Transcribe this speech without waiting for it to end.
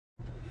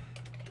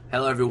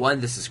Hello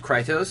everyone, this is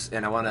Krytos,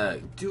 and I want to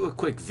do a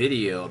quick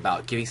video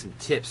about giving some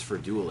tips for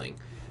dueling.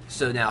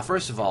 So now,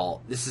 first of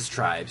all, this is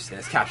Tribes, and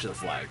it's Capture the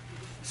Flag.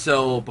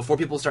 So, before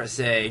people start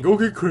saying,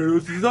 okay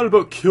Krytos, this is not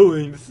about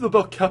killing, this is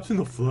about capturing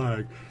the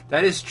flag.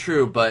 That is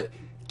true, but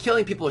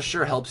killing people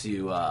sure helps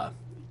you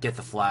get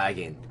the flag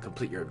and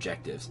complete your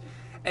objectives.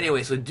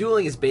 Anyway, so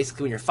dueling is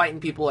basically when you're fighting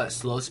people at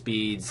slow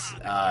speeds,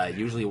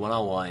 usually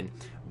one-on-one.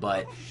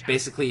 But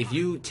basically, if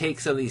you take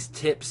some of these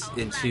tips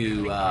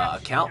into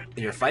account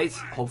in your fights,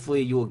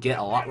 hopefully you will get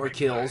a lot more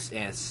kills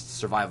and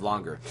survive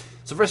longer.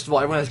 So first of all,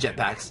 everyone has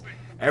jetpacks.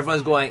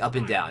 Everyone's going up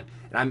and down.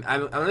 And I'm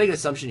going to make an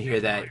assumption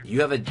here that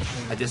you have a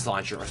disc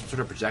launcher or some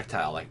sort of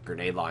projectile, like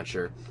grenade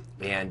launcher,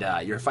 and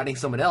you're fighting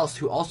someone else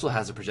who also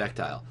has a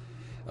projectile.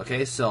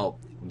 Okay, so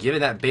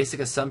given that basic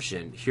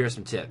assumption, here are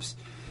some tips.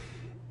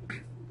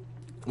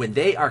 When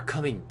they are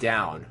coming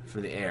down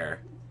from the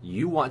air,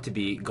 you want to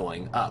be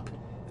going up.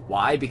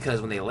 Why?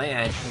 Because when they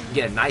land, you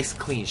get a nice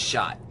clean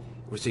shot,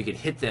 so you can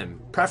hit them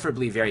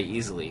preferably very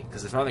easily.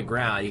 Because if they're on the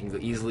ground, you can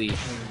easily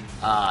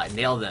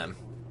nail them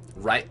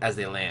right as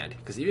they land.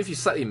 Because even if you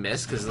slightly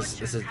miss, because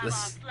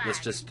let's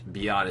just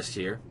be honest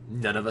here,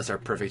 none of us are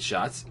perfect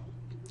shots.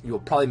 You will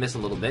probably miss a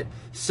little bit.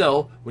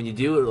 So when you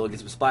do, it'll get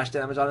some splash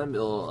damage on them.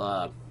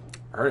 It'll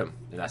hurt them,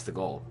 and that's the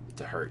goal,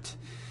 to hurt.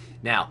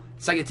 Now,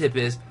 second tip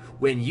is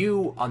when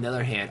you, on the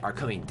other hand, are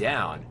coming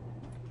down.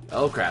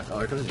 Oh crap, oh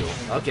here comes a duel.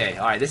 Okay,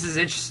 alright, this is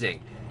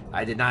interesting.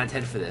 I did not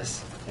intend for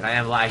this, and I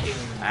am lagging.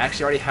 I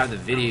actually already have the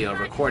video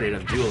recorded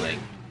of dueling,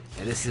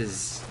 and this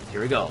is,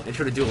 here we go,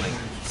 intro to dueling.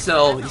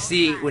 So, you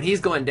see, when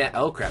he's going down,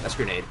 oh crap, that's a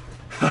grenade.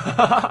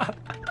 That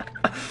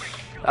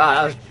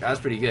was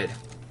pretty good.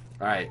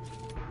 Alright,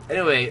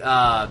 anyway,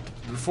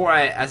 before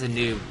I, as a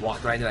noob,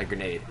 walked right into that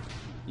grenade,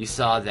 you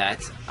saw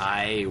that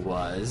I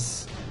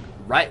was,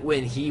 right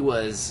when he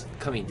was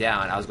coming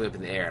down, I was going up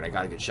in the air, and I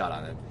got a good shot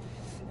on him.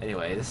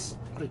 Anyway,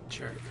 what a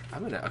jerk.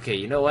 Okay,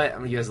 you know what? I'm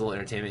gonna give you guys a little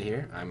entertainment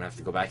here. I'm gonna have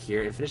to go back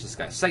here and finish this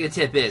guy. Second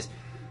tip is,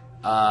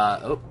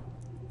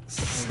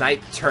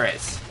 snipe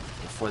turrets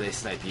before they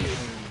snipe you.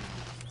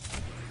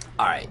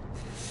 Alright.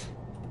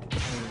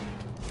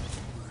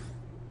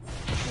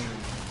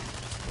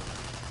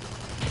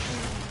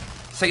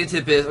 Second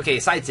tip is, okay,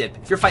 side tip.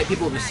 If you're fighting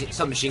people with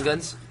submachine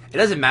guns, it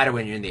doesn't matter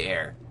when you're in the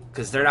air,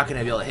 because they're not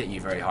gonna be able to hit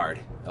you very hard.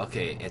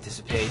 Okay,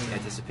 anticipate,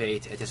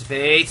 anticipate,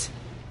 anticipate.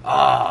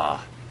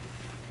 Ah.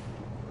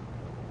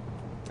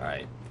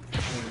 Alright.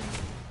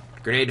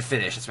 Grenade to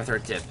finish. That's my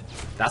third tip.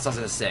 That's what I was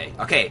going to say.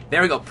 Okay,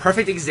 there we go.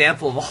 Perfect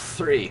example of all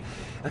three.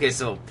 Okay,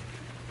 so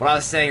what I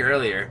was saying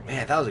earlier.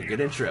 Man, that was a good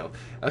intro.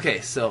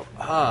 Okay, so,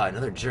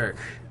 another jerk.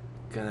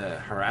 Gonna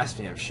harass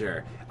me, I'm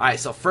sure.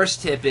 Alright, so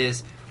first tip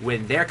is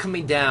when they're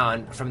coming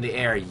down from the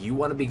air, you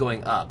want to be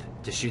going up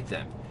to shoot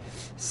them.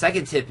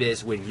 Second tip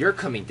is when you're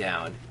coming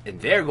down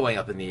and they're going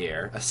up in the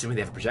air, assuming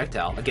they have a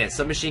projectile. Again,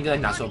 submachine gun,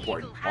 not so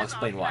important. I'll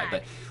explain why.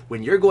 But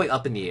when you're going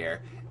up in the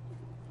air,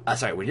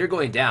 when you're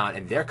going down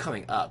and they're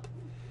coming up,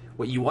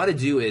 what you want to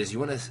do is you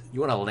want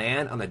to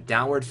land on the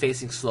downward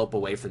facing slope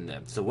away from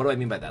them. So what do I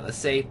mean by that? Let's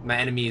say my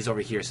enemy is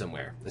over here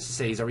somewhere. Let's just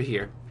say he's over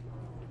here.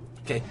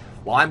 Okay,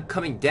 while I'm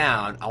coming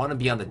down, I want to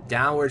be on the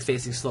downward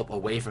facing slope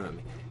away from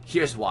him.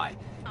 Here's why.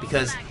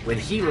 Because when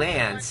he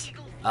lands,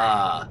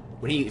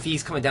 if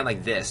he's coming down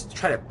like this, to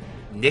try to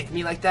nick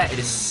me like that, it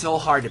is so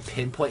hard to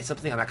pinpoint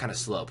something on that kind of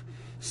slope.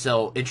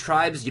 So in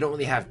Tribes, you don't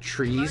really have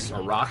trees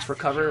or rocks for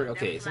cover.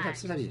 Okay,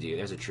 sometimes you do.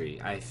 There's a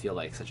tree. I feel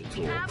like such a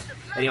tool.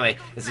 Anyway,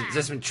 there's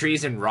just some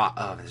trees and rock.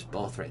 Oh, there's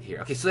both right here.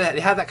 Okay, so they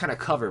have that kind of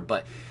cover,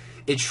 but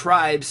in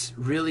Tribes,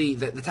 really,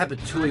 the type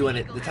of tool you want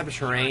to, the type of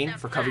terrain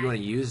for cover you want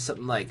to use is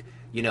something like,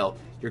 you know,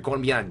 you're going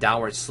to be on a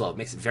downward slope. It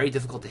makes it very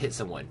difficult to hit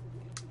someone.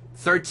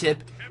 Third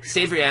tip,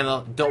 save your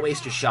ammo. Don't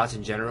waste your shots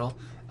in general.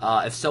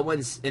 If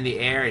someone's in the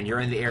air and you're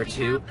in the air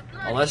too,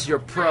 unless you're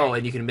pro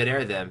and you can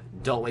mid-air them,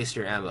 don't waste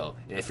your ammo.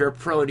 And if you're a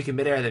pro and you can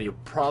mid-air them, you're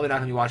probably not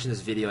going to be watching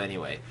this video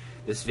anyway.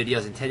 This video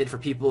is intended for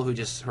people who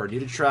are new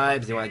to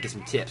Tribes. They want to get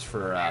some tips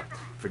for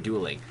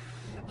dueling.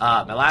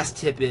 My last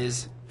tip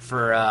is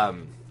for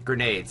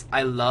grenades.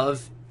 I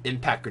love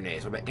impact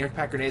grenades. What about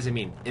impact grenades? I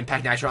mean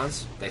impact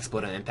nitrons. They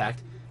explode on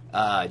impact.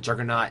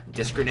 Juggernaut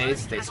disc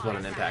grenades. They explode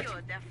on impact.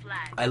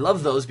 I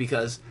love those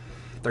because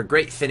they're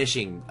great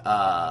finishing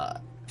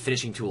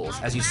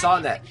tools. As you saw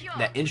in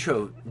that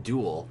intro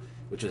duel,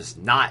 which was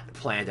not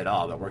planned at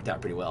all, but worked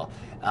out pretty well.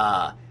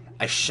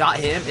 I shot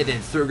him and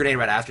then threw a grenade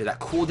right after. That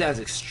cooldown is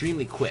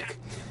extremely quick.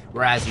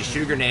 Whereas you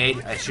shoot a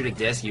grenade, I shoot a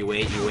disc, you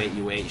wait,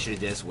 you shoot a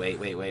disc, wait.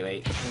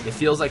 It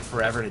feels like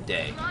forever and a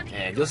day.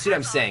 And you'll see what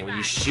I'm saying. When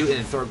you shoot and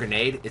then throw a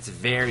grenade, it's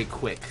very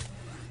quick.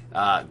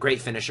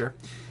 Great finisher.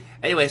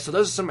 Anyway, so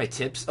those are some of my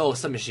tips. Oh,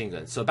 submachine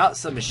guns. So about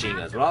submachine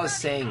guns, what I was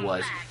saying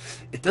was,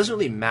 it doesn't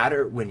really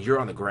matter when you're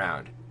on the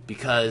ground,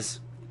 because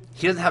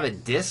he doesn't have a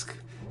disc,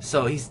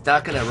 so he's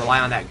not going to rely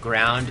on that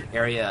ground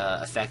area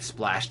effect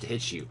splash to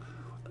hit you.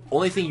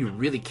 Only thing you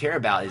really care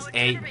about is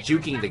A,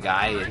 juking the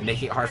guy and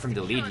making it hard for him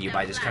to lead you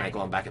by just kind of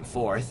going back and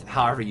forth,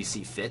 however you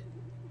see fit.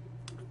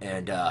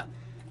 And, of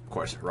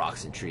course,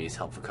 rocks and trees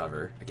help for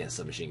cover against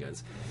submachine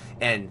guns.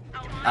 And,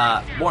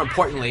 more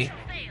importantly,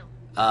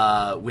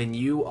 when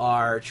you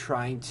are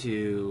trying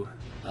to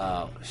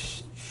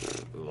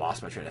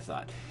lost my train of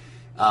thought.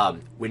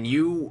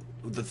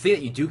 The thing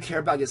that you do care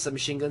about against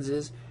submachine guns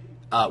is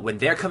when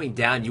they're coming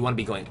down, you want to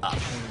be going up.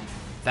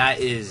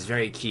 That is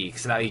very key,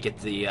 because now you get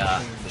the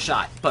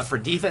shot. But for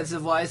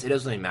defensive wise, it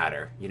doesn't really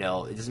matter. You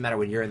know, it doesn't matter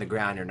when you're in the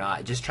ground or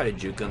not. Just try to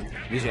juke them.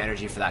 Use your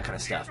energy for that kind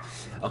of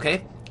stuff.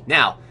 Okay?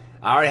 Now,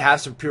 I already have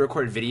some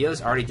pre-recorded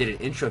videos. I already did an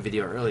intro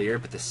video earlier,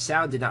 but the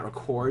sound did not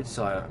record,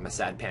 so I'm a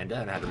sad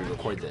panda, and I had to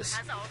re-record this.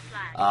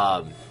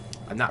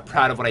 I'm not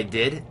proud of what I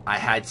did. I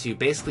had to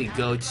basically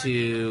go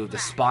to the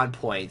spawn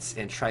points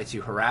and try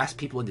to harass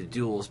people into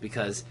duels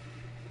because,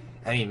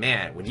 I mean,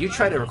 man, when you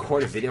try to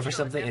record a video for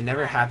something, it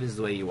never happens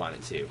the way you want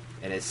it to.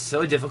 And it's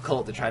so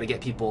difficult to try to get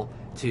people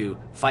to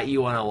fight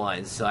you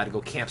one-on-one, so I had to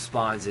go camp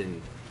spawns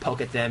and poke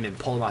at them and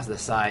pull them off to the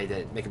side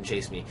and make them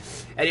chase me.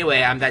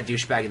 Anyway, I'm that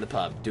douchebag in the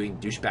pub, doing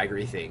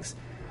douchebaggery things.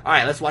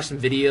 Alright, let's watch some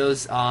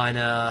videos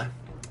on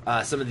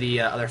some of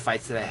the other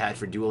fights that I had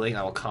for dueling.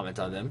 I will comment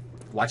on them.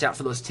 Watch out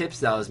for those tips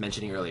that I was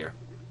mentioning earlier.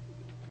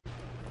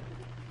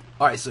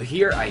 Alright, so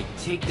here I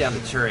take down the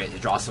turret to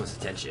draw someone's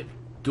attention.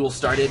 Duel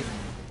started.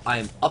 I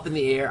am up in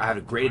the air. I have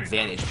a great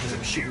advantage because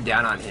I'm shooting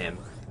down on him.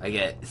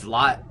 It's a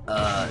lot,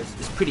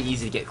 it's pretty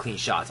easy to get clean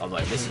shots, although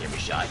I'm missing every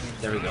shot.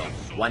 There we go.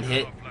 One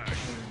hit.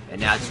 And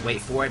now just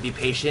wait for it, be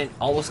patient.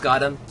 Almost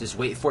got him. Just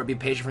wait for it, be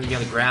patient for him to be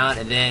on the ground,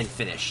 and then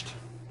finished.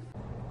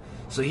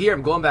 So here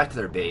I'm going back to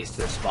their base, to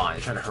their spawn,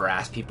 and trying to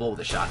harass people with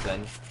a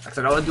shotgun. Because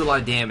I don't want to do a lot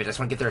of damage, I just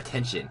want to get their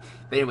attention.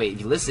 But anyway, if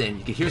you listen,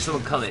 you can hear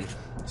someone coming.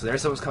 So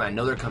there's someone's coming, I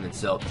know they're coming,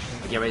 so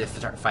I get ready to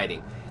start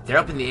fighting. They're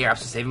up in the air, I'm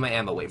just saving my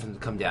ammo, wait for them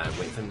to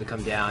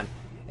come down,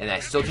 and I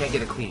still can't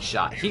get a clean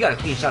shot. He got a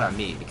clean shot on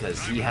me because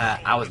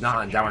I was not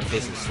on downward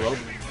facing slope.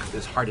 It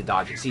was hard to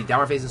dodge it. See,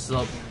 downward facing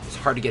slope, it's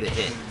hard to get a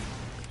hit.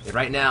 And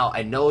right now,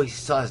 I know he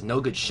still has no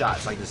good shot,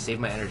 so I can just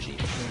save my energy.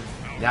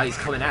 Now he's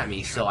coming at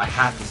me, so I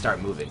have to start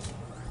moving.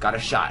 Got a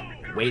shot.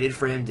 Waited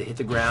for him to hit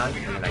the ground,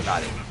 and then I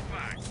got him.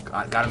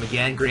 Got him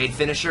again. Grenade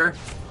finisher.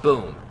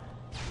 Boom.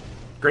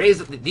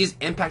 Grenades, these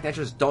impact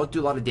enters don't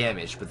do a lot of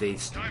damage, but they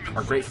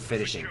are great for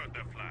finishing.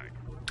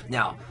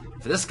 Now,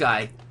 for this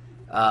guy,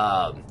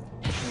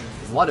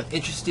 there's a lot of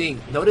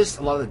interesting... Notice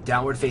a lot of the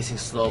downward-facing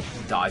slope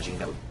dodging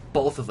that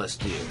both of us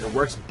do. It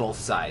works both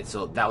sides,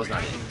 so that was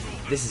not it.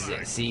 This is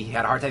it. See, he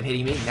had a hard time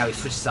hitting me. Now he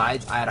switched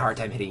sides. I had a hard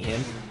time hitting him.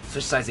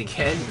 Switched sides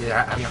again.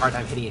 They're having a hard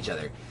time hitting each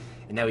other.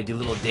 And now we do a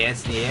little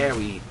dance in the air.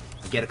 We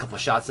get a couple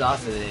shots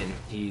off, and then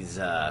he's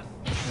gonna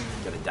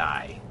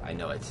die. I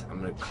know it. I'm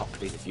gonna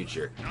predict the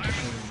future.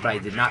 But I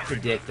did not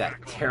predict that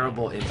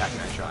terrible impact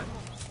nitron.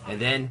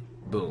 And then,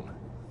 boom.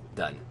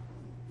 Done.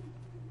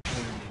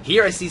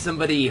 Here I see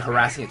somebody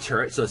harassing a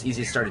turret, so it's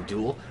easy to start a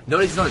duel.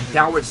 Notice he's on a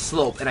downward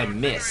slope, and I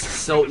miss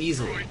so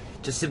easily.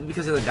 Just simply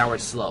because of the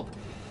downward slope.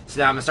 So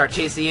now I'm gonna start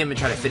chasing him and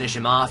try to finish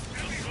him off.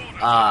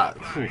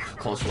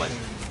 Close one.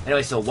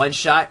 Anyway, so one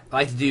shot. I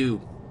like to do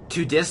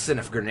 2 discs and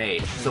a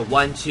grenade. So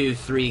 1, 2,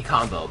 3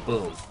 combo.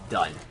 Boom.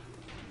 Done.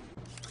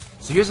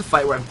 So here's a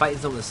fight where I'm fighting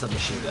someone with a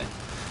submachine gun.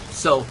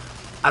 So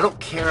I don't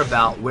care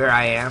about where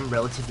I am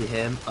relative to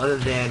him, other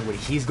than when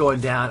he's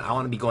going down, I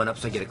want to be going up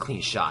so I get a clean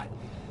shot.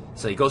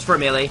 So he goes for a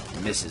melee,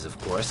 misses of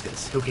course,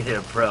 because who can hit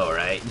a pro,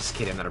 right? Just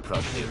kidding, I'm not a pro,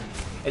 dude.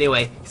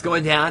 Anyway, he's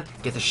going down,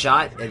 get the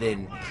shot, and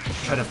then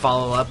try to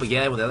follow up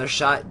again with another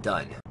shot,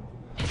 done.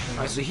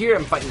 Alright, so here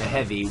I'm fighting a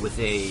heavy with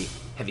a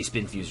heavy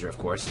spin fuser, of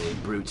course, a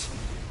brute.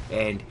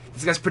 And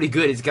this guy's pretty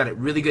good, he's got a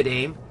really good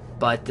aim,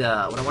 but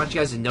what I want you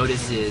guys to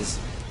notice is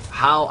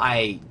how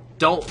I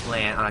don't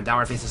land on a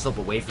downward facing slope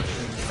away from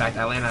him. In fact,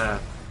 I land on a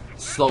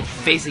slope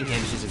facing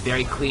him, which is a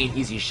very clean,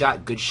 easy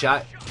shot, good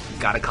shot. You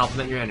gotta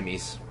compliment your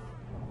enemies.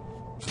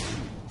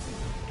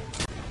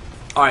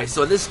 Alright,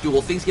 so in this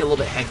duel, things get a little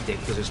bit hectic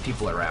because there's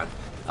people around.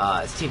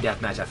 It's team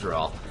deathmatch after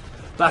all.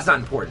 But that's not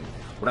important.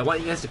 What I want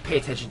you guys to pay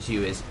attention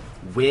to is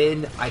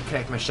when I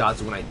connect my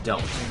shots and when I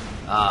don't.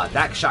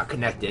 That shot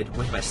connected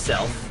with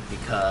myself,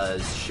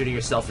 because shooting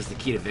yourself is the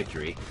key to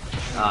victory.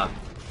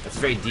 That's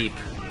very deep.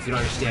 If you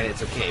don't understand it,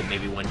 it's okay.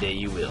 Maybe one day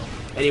you will.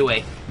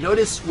 Anyway,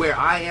 notice where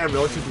I am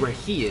relative to where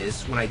he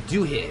is when I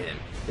do hit him.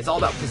 It's all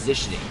about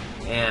positioning.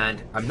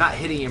 And I'm not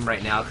hitting him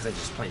right now because I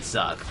just plain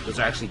suck. Those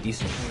are actually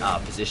decent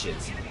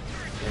positions.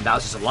 And that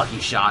was just a lucky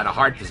shot, a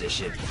hard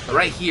position. But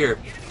right here,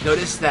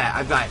 notice that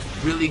I've got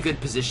really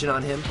good position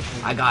on him.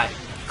 I got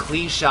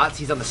clean shots.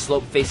 He's on the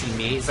slope facing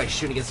me. It's like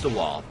shooting against a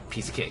wall.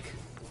 Piece of cake.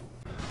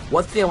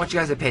 One thing I want you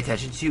guys to pay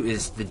attention to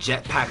is the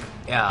jetpack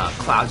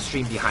cloud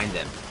stream behind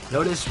them.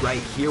 Notice right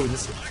here when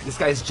this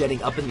guy's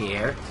jetting up in the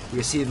air, you're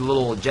gonna see the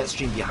little jet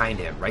stream behind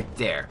him, right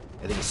there.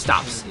 And then he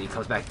stops and he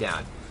comes back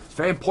down. It's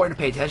very important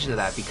to pay attention to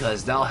that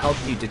because that'll help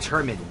you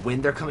determine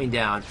when they're coming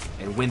down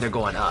and when they're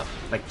going up.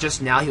 Like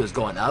just now he was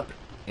going up,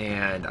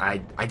 and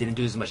I didn't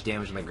do as much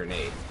damage with my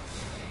grenade.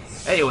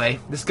 Anyway,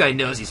 this guy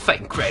knows he's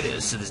fighting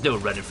Kratos, so there's no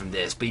running from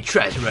this, but he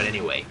tries to run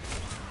anyway.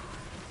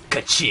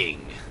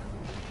 Ka-ching!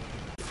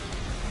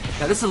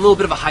 Now this is a little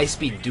bit of a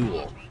high-speed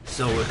duel,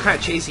 so we're kind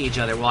of chasing each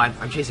other. Well,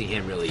 I'm chasing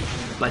him, really.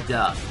 But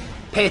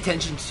pay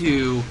attention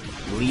to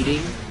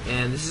leading,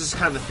 and this is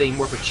kind of a thing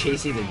more for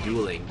chasing than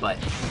dueling, but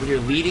when you're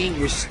leading,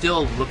 you're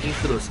still looking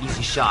for those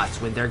easy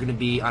shots when they're going to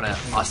be on a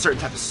certain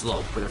type of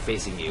slope where they're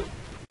facing you.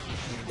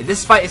 In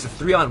this fight, it's a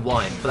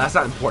 3-on-1, but that's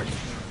not important.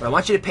 What I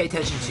want you to pay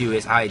attention to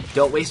is I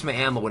don't waste my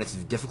ammo when it's a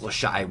difficult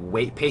shot. I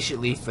wait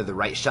patiently for the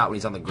right shot when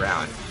he's on the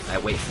ground. I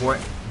wait for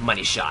it,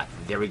 money shot.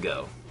 There we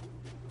go.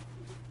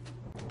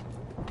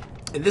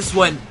 In this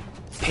one,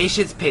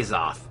 patience pays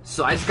off.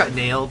 So I just got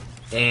nailed,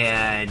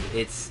 and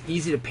it's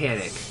easy to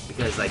panic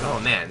because, like, oh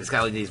man, this guy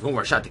only needs one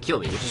more shot to kill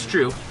me, which is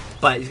true.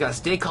 But you gotta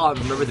stay calm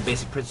and remember the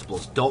basic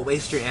principles. Don't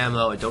waste your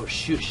ammo and don't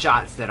shoot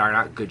shots that are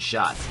not good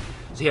shots.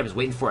 So here, I'm just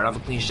waiting for it. I don't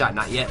have a clean shot,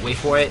 not yet. Wait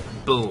for it.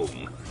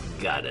 Boom.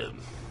 Got him.